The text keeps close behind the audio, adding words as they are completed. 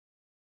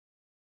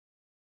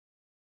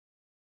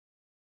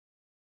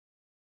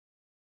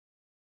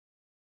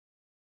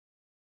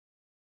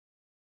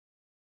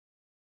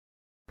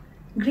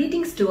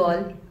Greetings to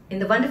all in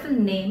the wonderful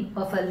name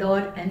of our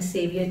Lord and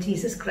Savior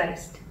Jesus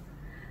Christ.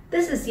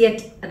 This is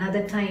yet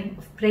another time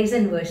of praise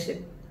and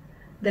worship.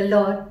 The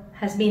Lord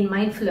has been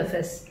mindful of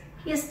us.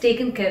 He has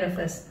taken care of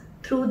us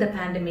through the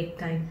pandemic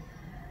time.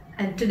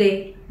 And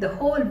today, the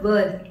whole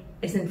world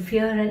is in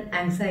fear and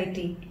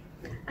anxiety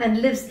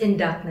and lives in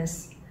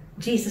darkness.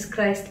 Jesus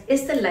Christ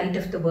is the light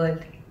of the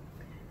world.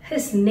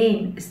 His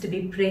name is to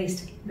be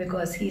praised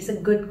because He is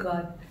a good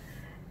God.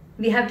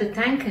 We have to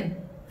thank Him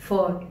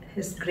for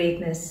His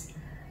greatness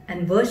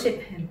and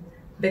worship Him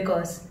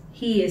because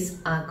He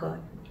is our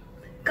God.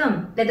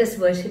 Come, let us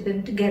worship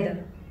Him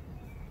together.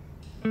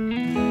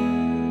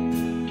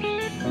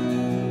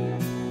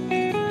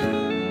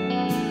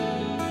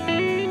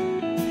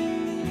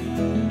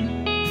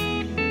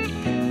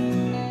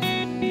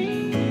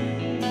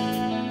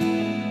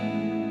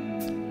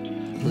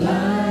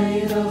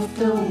 Light of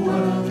the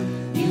world,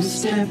 you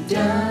step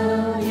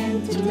down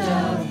into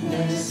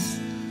darkness.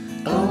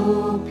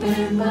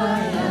 Open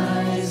my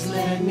eyes,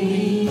 let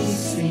me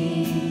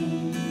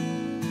see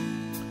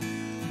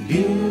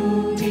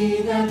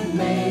beauty that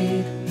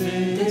made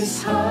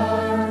this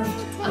heart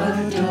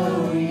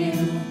adore you.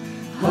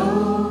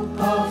 Hope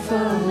of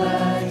a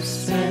life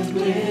spent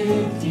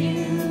with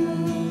you.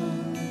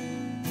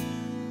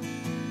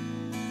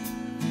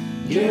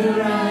 Here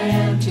I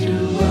am to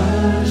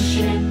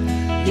worship.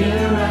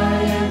 Here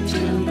I am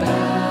to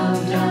bow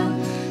down.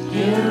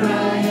 Here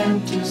I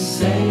am to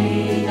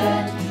say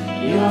that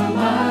You're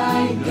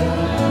my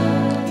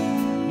God.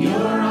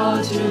 You're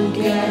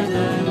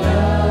altogether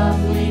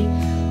lovely,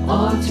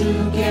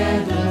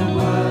 altogether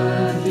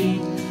worthy,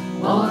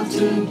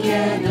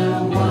 altogether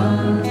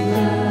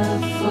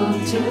wonderful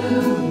to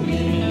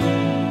me.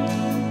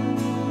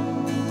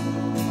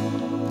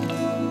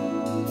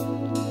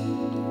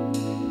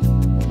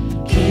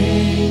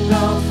 King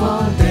of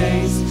all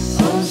days,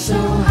 oh so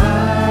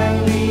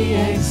highly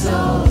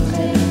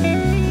exalted,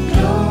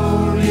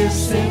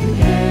 glorious in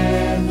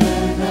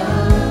heaven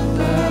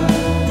above.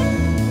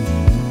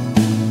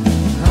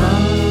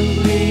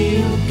 Humbly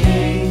you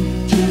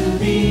came to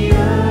the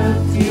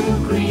earth you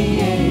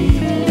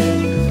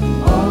created,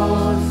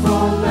 all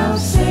for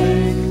love's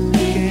sake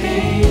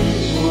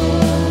became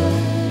one.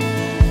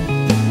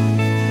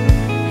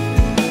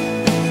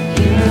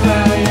 Here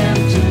I am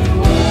to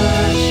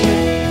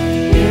worship,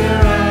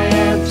 here I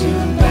am to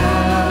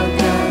bow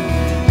down,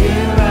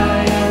 here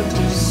I am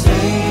to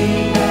say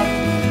that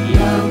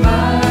You're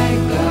my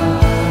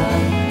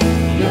God.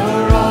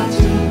 You're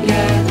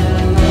altogether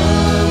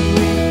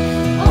lovely,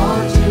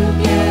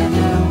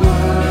 altogether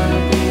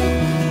worthy,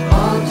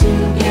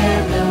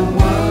 altogether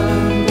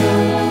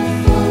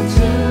wonderful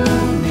to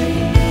me.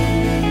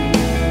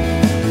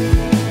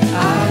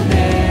 I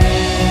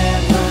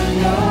never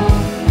know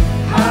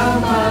how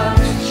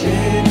much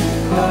it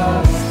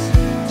costs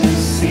to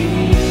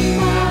see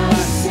my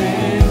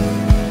sin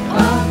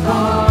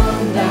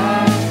upon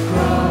that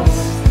cross.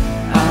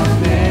 I'll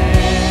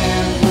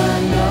never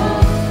know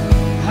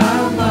how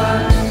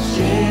much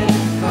it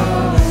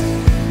costs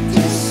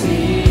to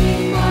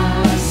see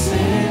my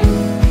sin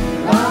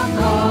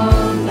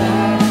upon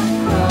that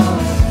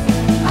cross.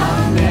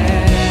 I'll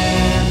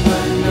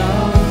never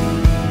know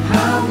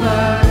how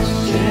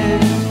much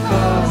it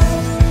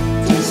costs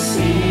to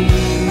see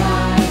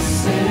my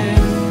sin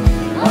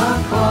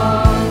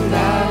upon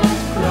that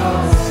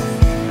cross.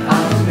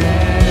 I'll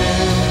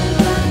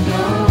never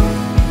know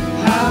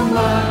how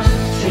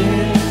much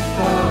it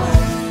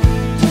costs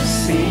to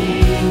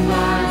see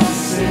my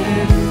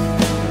sin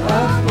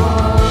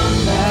upon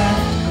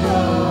that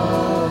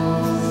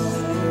cross.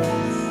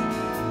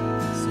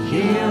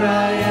 Here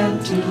I am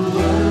to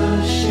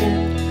worship,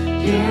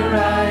 here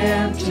I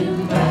am to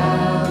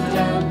bow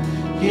down,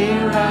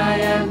 here I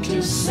am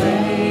to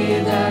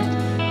say that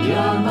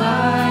You're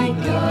my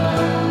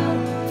God.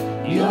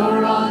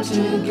 You're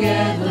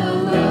altogether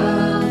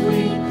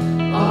lovely,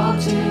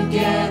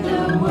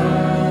 altogether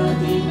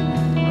worthy,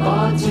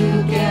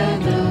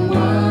 altogether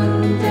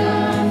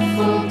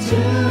wonderful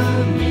to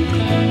me.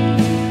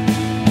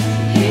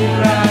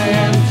 Here I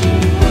am to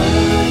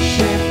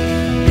worship,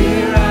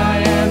 here I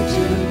am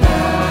to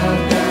bow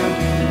down,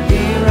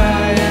 here I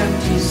am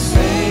to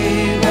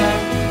say that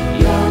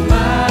You're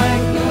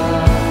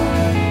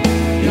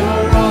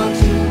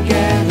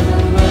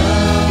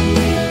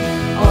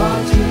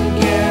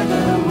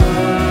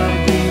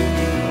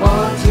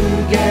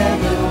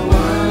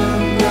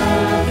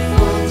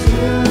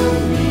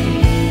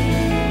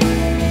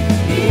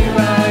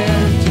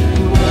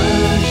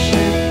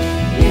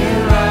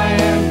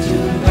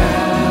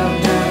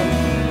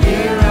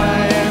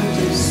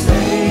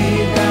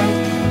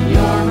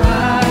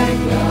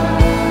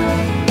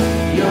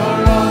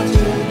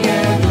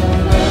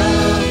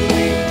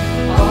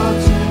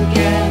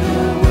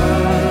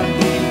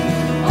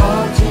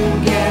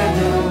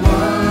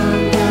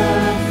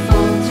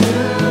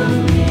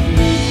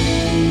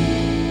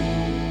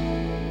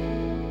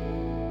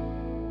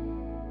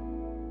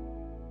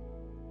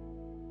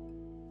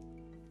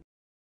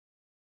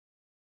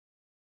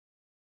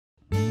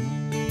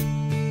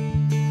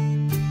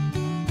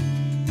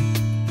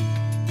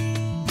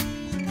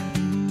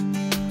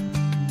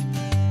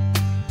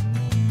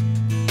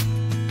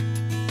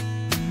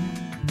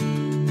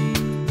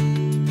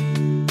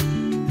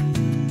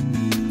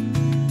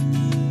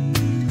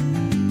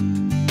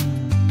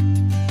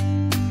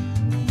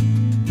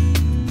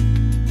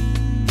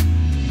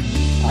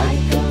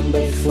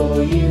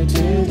you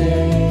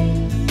today.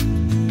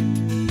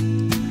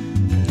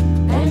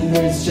 And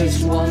there's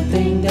just one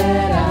thing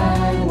that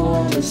I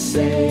want to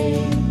say.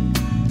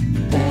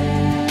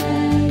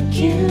 Thank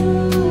you,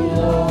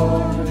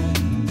 Lord.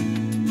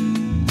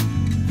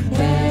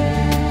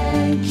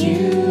 Thank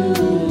you,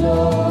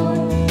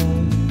 Lord,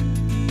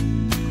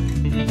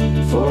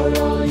 for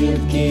all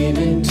you've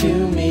given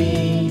to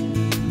me,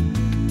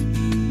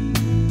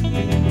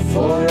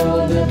 for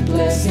all the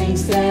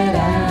blessings that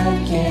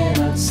I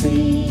cannot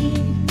see.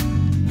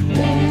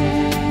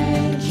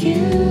 Thank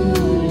you,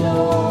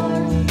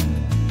 Lord.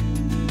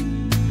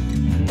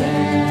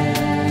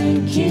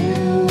 Thank you,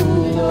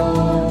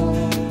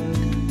 Lord.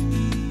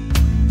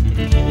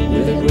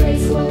 With a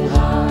grateful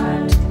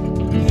heart,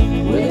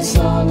 with a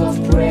song of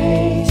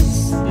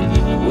praise,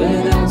 with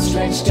an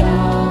outstretched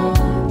arm,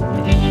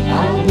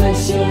 I'll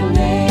bless your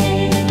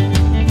name.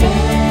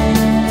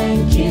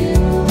 Thank you,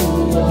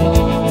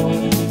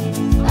 Lord.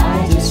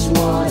 I just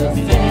want to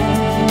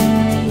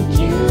thank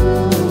you,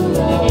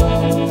 Lord.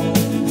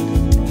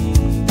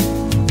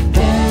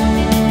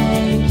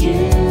 Thank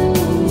you,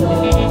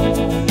 Lord.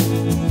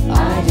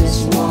 I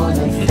just want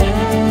to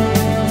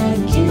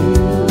thank you,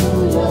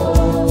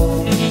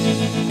 Lord.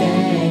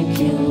 Thank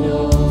you,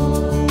 Lord.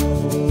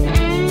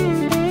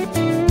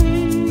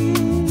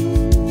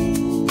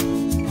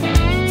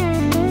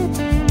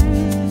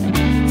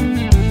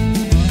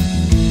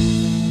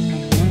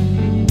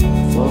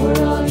 For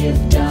all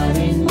you've done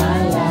in my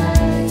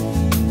life,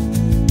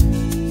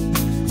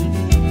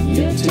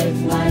 you took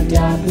my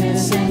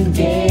darkness and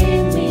gave